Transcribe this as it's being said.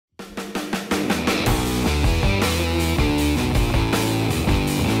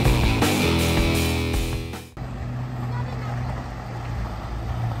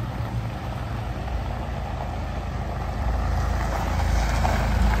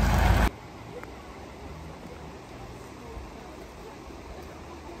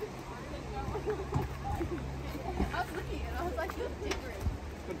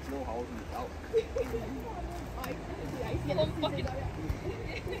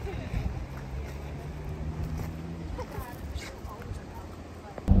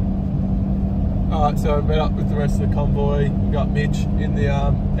Alright, so I met up with the rest of the convoy. We got Mitch in the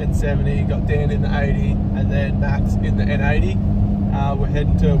N70, got Dan in the 80, and then Max in the N80. We're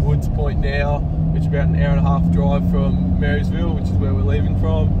heading to Woods Point now, which is about an hour and a half drive from Marysville, which is where we're leaving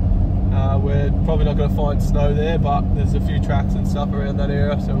from. We're probably not going to find snow there, but there's a few tracks and stuff around that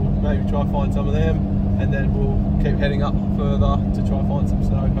area, so we'll maybe try to find some of them, and then we'll keep heading up further to try to find some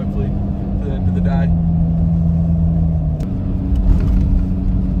snow, hopefully, for the end of the day.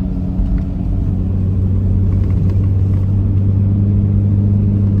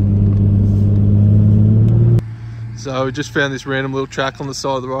 So we just found this random little track on the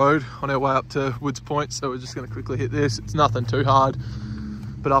side of the road on our way up to Woods Point, so we're just going to quickly hit this. It's nothing too hard,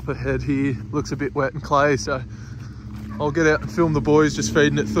 but up ahead here looks a bit wet and clay, so I'll get out and film the boys just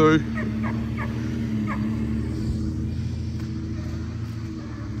feeding it through.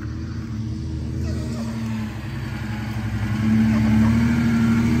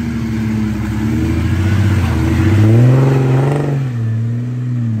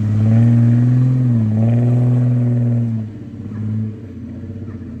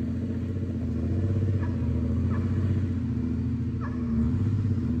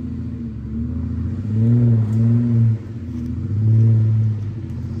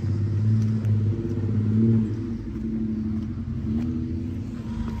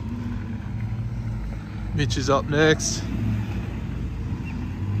 Mitch is up next.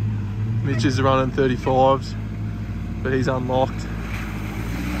 Mitch is running 35s, but he's unlocked.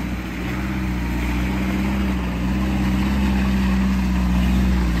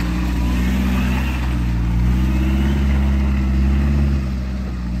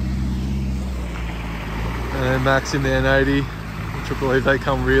 And then Max in the N80, which I believe they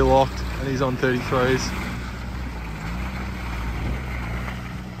come rear locked, and he's on 33s.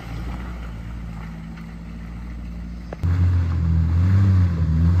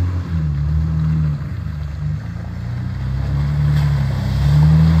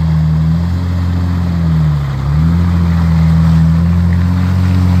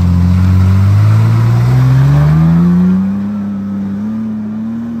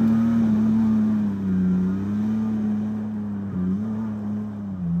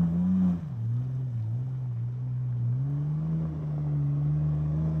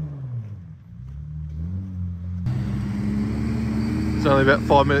 It's only about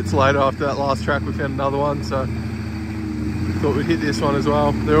 5 minutes later after that last track we found another one, so thought we'd hit this one as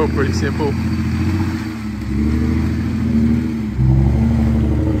well. They're all pretty simple.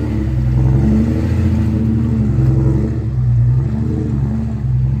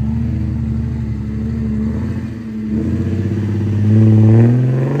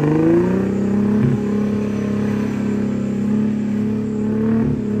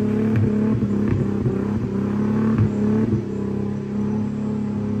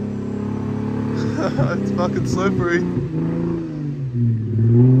 It's fucking slippery.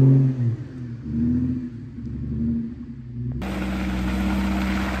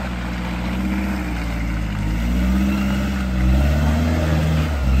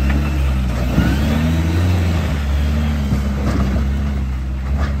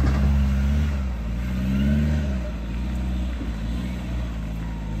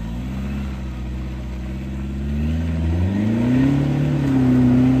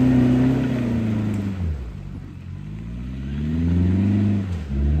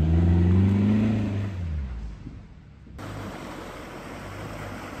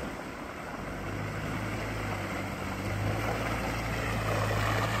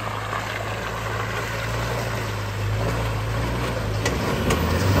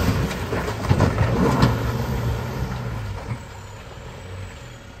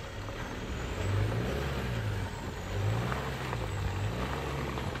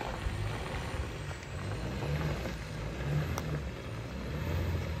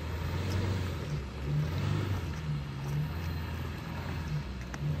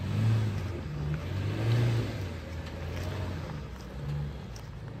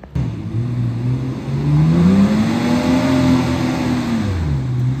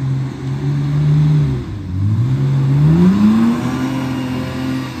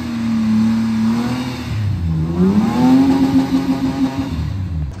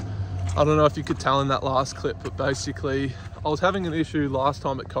 I don't know if you could tell in that last clip, but basically I was having an issue last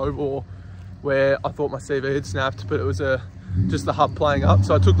time at Cobor where I thought my CV had snapped, but it was just the hub playing up.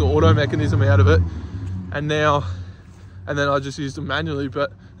 So I took the auto mechanism out of it, and then I just used it manually, and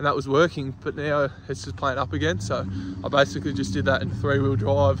that was working, but now it's just playing up again. So I basically just did that in 3-wheel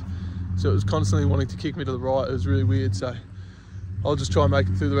drive. So it was constantly wanting to kick me to the right. It was really weird. So I'll just try and make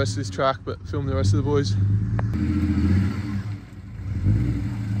it through the rest of this track, but film the rest of the boys.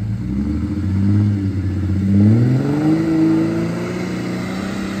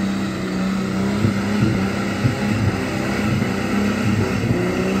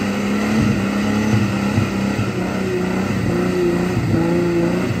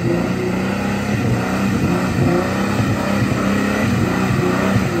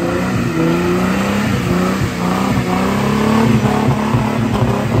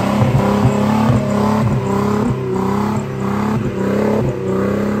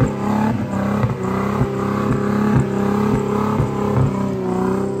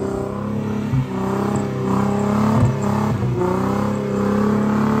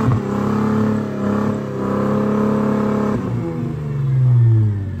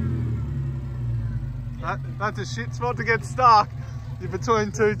 it's a shit spot to get stuck. You're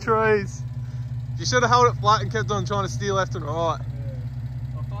between two trees. You should have held it flat and kept on trying to steer left and right.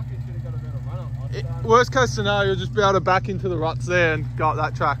 Yeah. I fucking should have got a better run up. Worst case scenario, you'll just be able to back into the ruts there and go up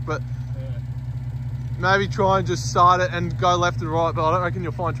that track. But yeah, maybe try and just start it and go left and right. But I don't reckon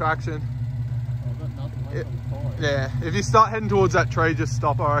you'll find traction. I've got nothing left on the Yeah, if you start heading towards that tree, just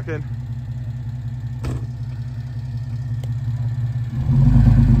stop, I reckon.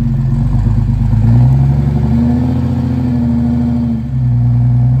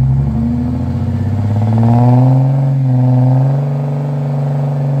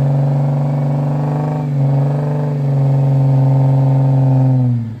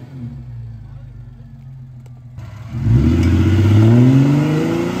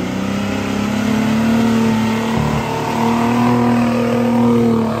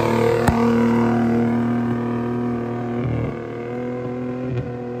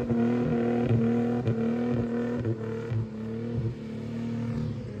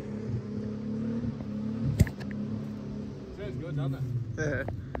 good, doesn't it? Yeah.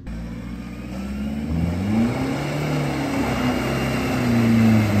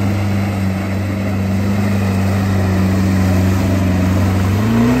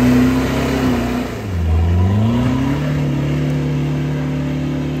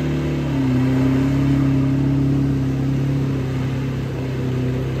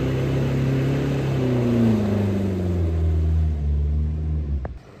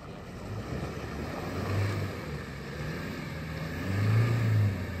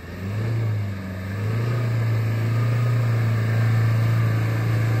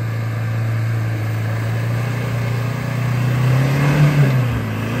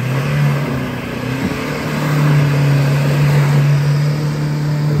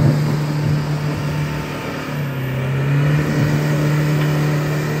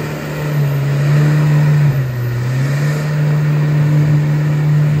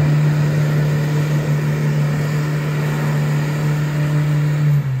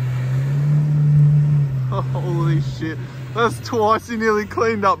 Holy shit. That's twice he nearly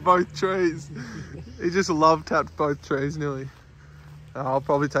cleaned up both trees. He just love tapped both trees nearly. I'll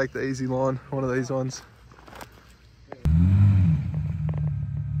probably take the easy line, one of these ones.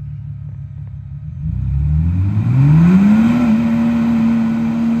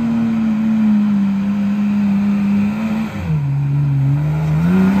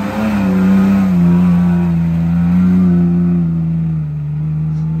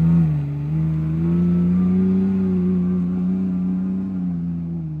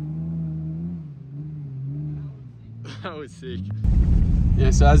 That was sick. Yeah,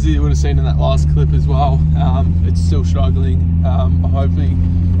 so as you would have seen in that last clip as well, it's still struggling. I'm hopefully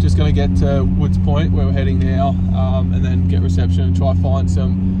just going to get to Woods Point where we're heading now, and then get reception and try find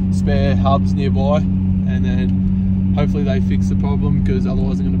some spare hubs nearby, and then hopefully they fix the problem, because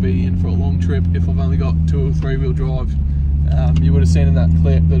otherwise I'm going to be in for a long trip if I've only got 2 or 3 wheel drive. You would have seen in that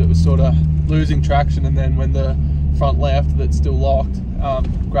clip that it was sort of losing traction, and then when the front left that's still locked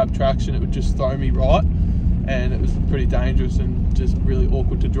grabbed traction, it would just throw me right. And it was pretty dangerous and just really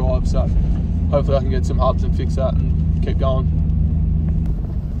awkward to drive, so hopefully I can get some hubs and fix that and keep going.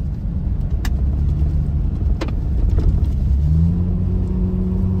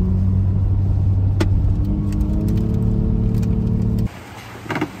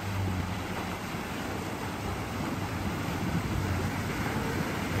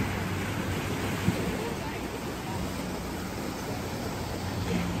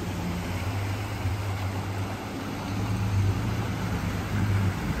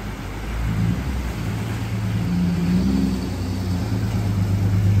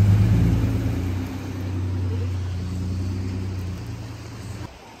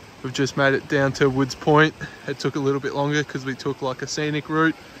 We've just made it down to Woods Point. It took a little bit longer because we took like a scenic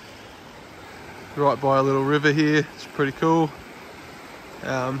route right by a little river here. It's pretty cool.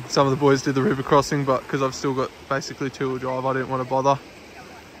 Some of the boys did the river crossing, but because I've still got basically 2-wheel drive, I didn't want to bother.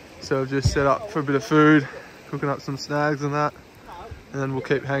 So I've just set up for a bit of food, cooking up some snags and that, and then we'll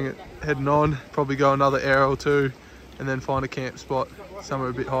keep heading on, probably go another hour or 2, and then find a camp spot somewhere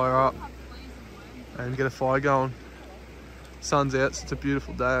a bit higher up and get a fire going. Sun's out, so it's a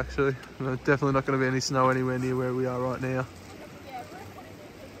beautiful day actually. There's definitely not going to be any snow anywhere near where we are right now.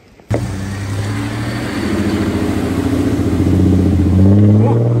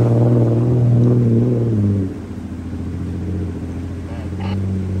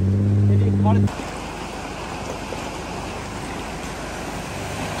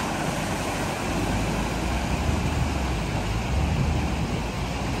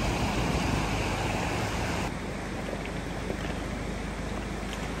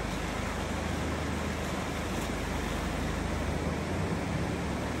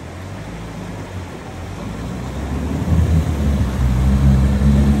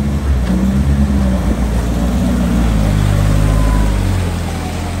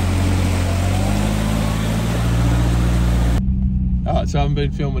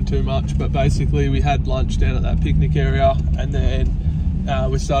 been filming too much, but basically we had lunch down at that picnic area, and then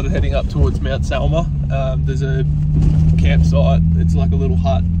we started heading up towards Mount Salma. There's a campsite, it's like a little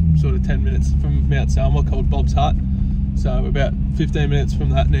hut, sort of 10 minutes from Mount Salma, called Bob's Hut. So we're about 15 minutes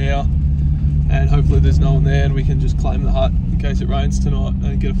from that now, and hopefully there's no one there and we can just claim the hut in case it rains tonight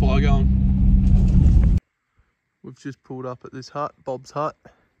and get a fire going. We've just pulled up at this hut, Bob's Hut,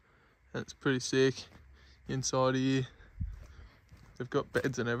 and it's pretty sick. Inside here, they've got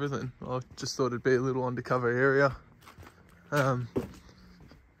beds and everything. I just thought it'd be a little undercover area. But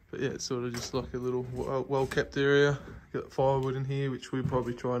yeah, it's sort of just like a little well-kept area. Got firewood in here, which we'll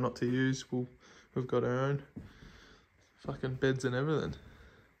probably try not to use. We've got our own fucking beds and everything.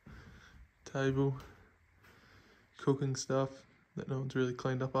 Table, cooking stuff that no one's really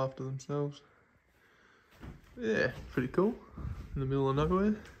cleaned up after themselves. Yeah, pretty cool. In the middle of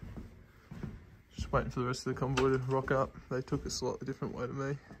nowhere. Just waiting for the rest of the convoy to rock up. They took a slightly different way to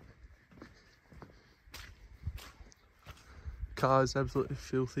me. Car is absolutely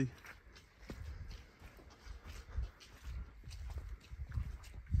filthy.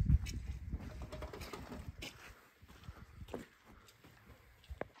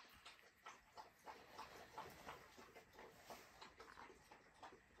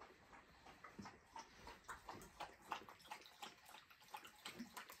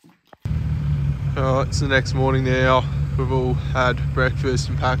 Alright, it's the next morning now. We've all had breakfast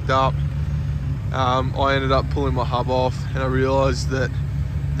and packed up. I ended up pulling my hub off, and I realised that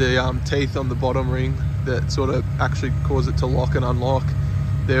the teeth on the bottom ring that sort of actually cause it to lock and unlock,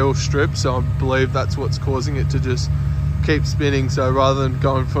 they're all stripped, so I believe that's what's causing it to just keep spinning. So rather than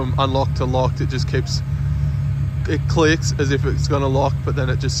going from unlocked to locked, it just keeps, it clicks as if it's going to lock, but then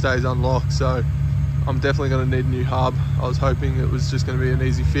it just stays unlocked. So I'm definitely going to need a new hub. I was hoping it was just going to be an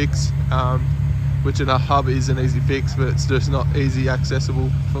easy fix, which a hub is an easy fix, but it's just not easy accessible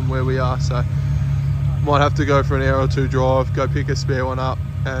from where we are. So might have to go for an hour or two drive, go pick a spare one up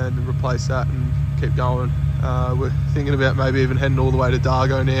and replace that and keep going. We're thinking about maybe even heading all the way to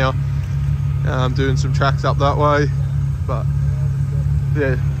Dargo now, doing some tracks up that way. But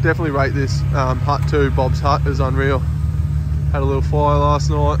yeah, definitely rate this hut too. Bob's Hut is unreal. Had a little fire last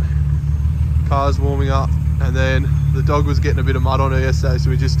night, car's warming up, and then the dog was getting a bit of mud on her yesterday,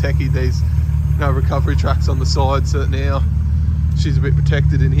 so we just techie'd these recovery tracks on the side, so that now she's a bit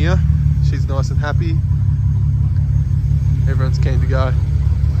protected in here. She's nice and happy. Everyone's keen to go.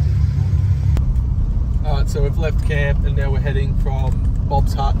 Alright, so we've left camp and now we're heading from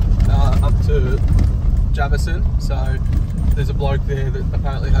Bob's Hut up to Jamison. So there's a bloke there that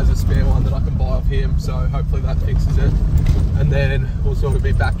apparently has a spare one that I can buy off him, so hopefully that fixes it. And then we'll sort of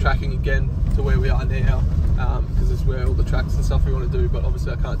be backtracking again to where we are now, because it's where all the tracks and stuff we want to do, but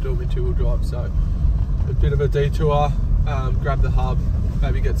obviously I can't do them in two-wheel drive, so a bit of a detour, grab the hub,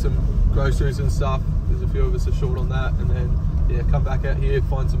 maybe get some groceries and stuff. There's a few of us are short on that, and then yeah, come back out here,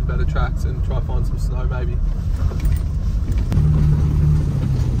 find some better tracks and try find some snow maybe.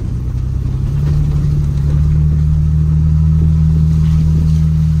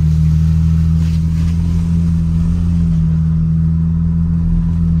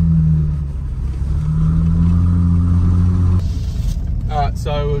 Alright,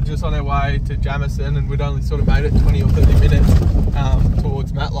 so we're just on our way to Jamison, and we'd only sort of made it 20 or 30 minutes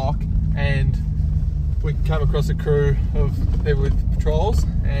towards Matlock, and we came across a crew of people with patrols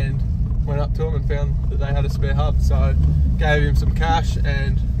and went up to them and found that they had a spare hub, so gave him some cash,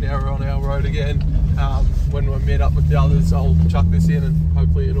 and now we're on our road again. When we meet up with the others, I'll chuck this in and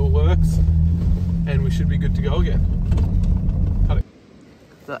hopefully it all works and we should be good to go again.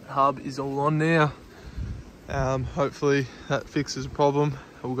 That hub is all on now. Hopefully that fixes the problem.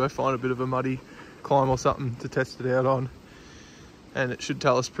 We'll go find a bit of a muddy climb or something to test it out on, and it should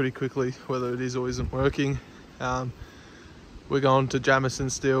tell us pretty quickly whether it is or isn't working. We're going to Jamison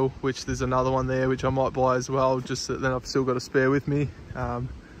still, which there's another one there which I might buy as well, just so then I've still got a spare with me.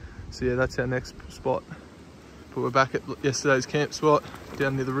 So yeah, that's our next spot. But we're back at yesterday's camp spot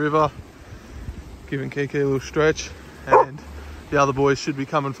down near the river, giving Kiki a little stretch, and the other boys should be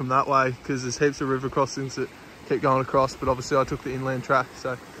coming from that way because there's heaps of river crossings that keep going across, but obviously I took the inland track,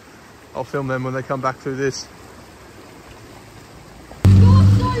 so I'll film them when they come back through this.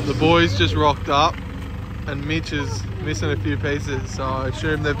 The boys just rocked up and Mitch is missing a few pieces, so I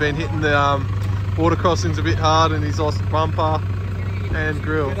assume they've been hitting the water crossings a bit hard and he's lost bumper and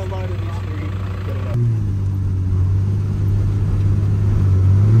grill.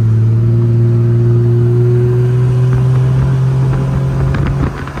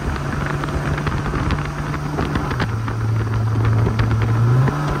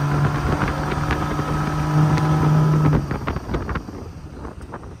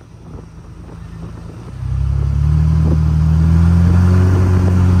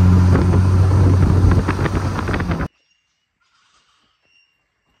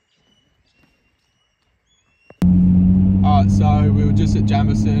 just at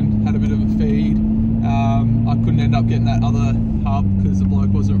Jamison, had a bit of a feed. I couldn't end up getting that other hub because the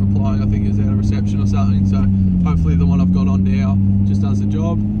bloke wasn't replying. I think he was out of reception or something, so hopefully the one I've got on now just does the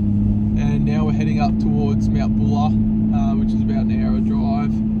job. And now we're heading up towards Mount Buller, which is about an hour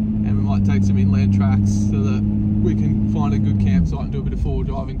drive, and we might take some inland tracks so that we can find a good campsite and do a bit of four-wheel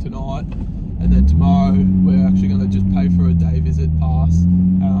driving tonight. And then tomorrow we're actually going to just pay for a day visit pass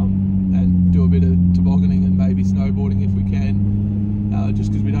and do a bit of tobogganing and maybe snowboarding if we can,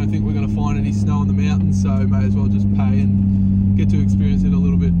 just because we don't think we're going to find any snow on the mountains, so may as well just pay and get to experience it a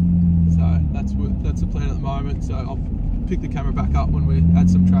little bit. So that's the plan at the moment. So I'll pick the camera back up when we add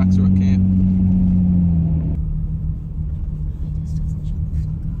some tracks or at camp.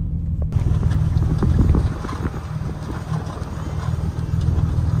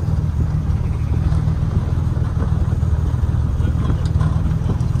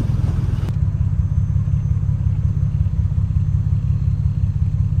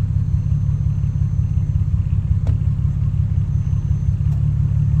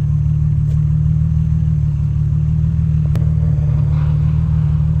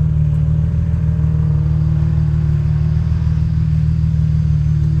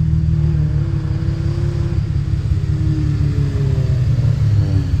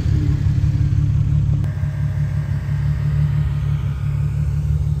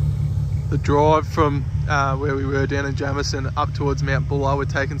 The drive from where we were down in Jamison up towards Mount Buller, we're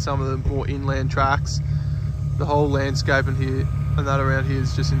taking some of the more inland tracks. The whole landscaping here and that around here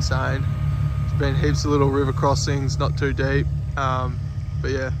is just insane. There's been heaps of little river crossings, not too deep, but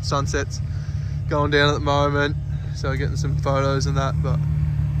yeah, sunset's going down at the moment, so getting some photos and that. But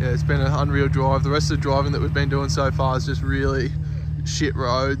yeah, it's been an unreal drive. The rest of the driving that we've been doing so far is just really shit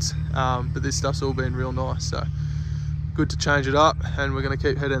roads, but this stuff's all been real nice, so good to change it up. And we're going to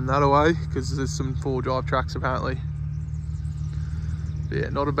keep heading that way because there's some four-wheel drive tracks apparently. But yeah,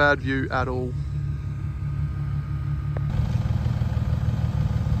 not a bad view at all.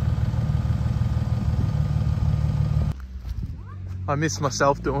 I missed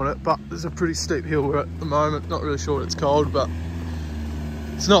myself doing it, but there's a pretty steep hill we're at the moment. Not really sure what it's called, but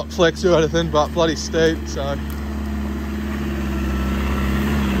it's not flex or anything, but bloody steep, so.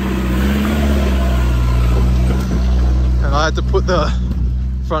 I had to put the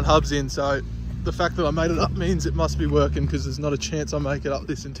front hubs in, so the fact that I made it up means it must be working, because there's not a chance I make it up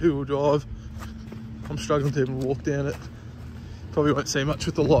this in two-wheel drive. I'm struggling to even walk down it. Probably won't see much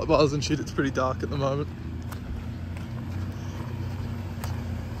with the light bars and shit. It's pretty dark at the moment.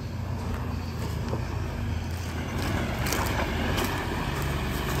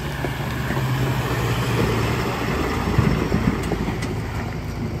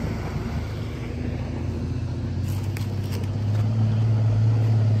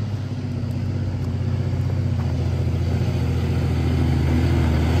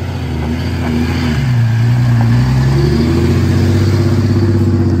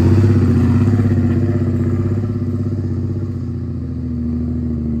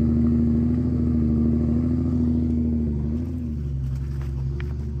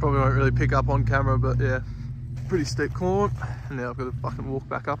 Probably won't really pick up on camera, but yeah, pretty steep climb, and now I've got to fucking walk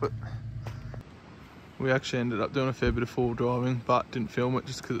back up it. We actually ended up doing a fair bit of four-wheel driving, but didn't film it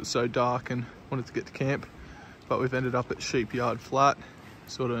just because it's so dark and wanted to get to camp. But we've ended up at Sheepyard Flat,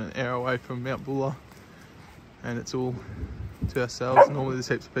 sort of an hour away from Mount Buller, and it's all to ourselves. Normally there's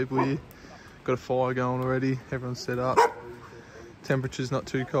heaps of people here. Got a fire going already, everyone's set up. Temperature's not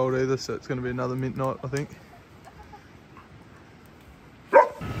too cold either, so it's going to be another mint night, I think.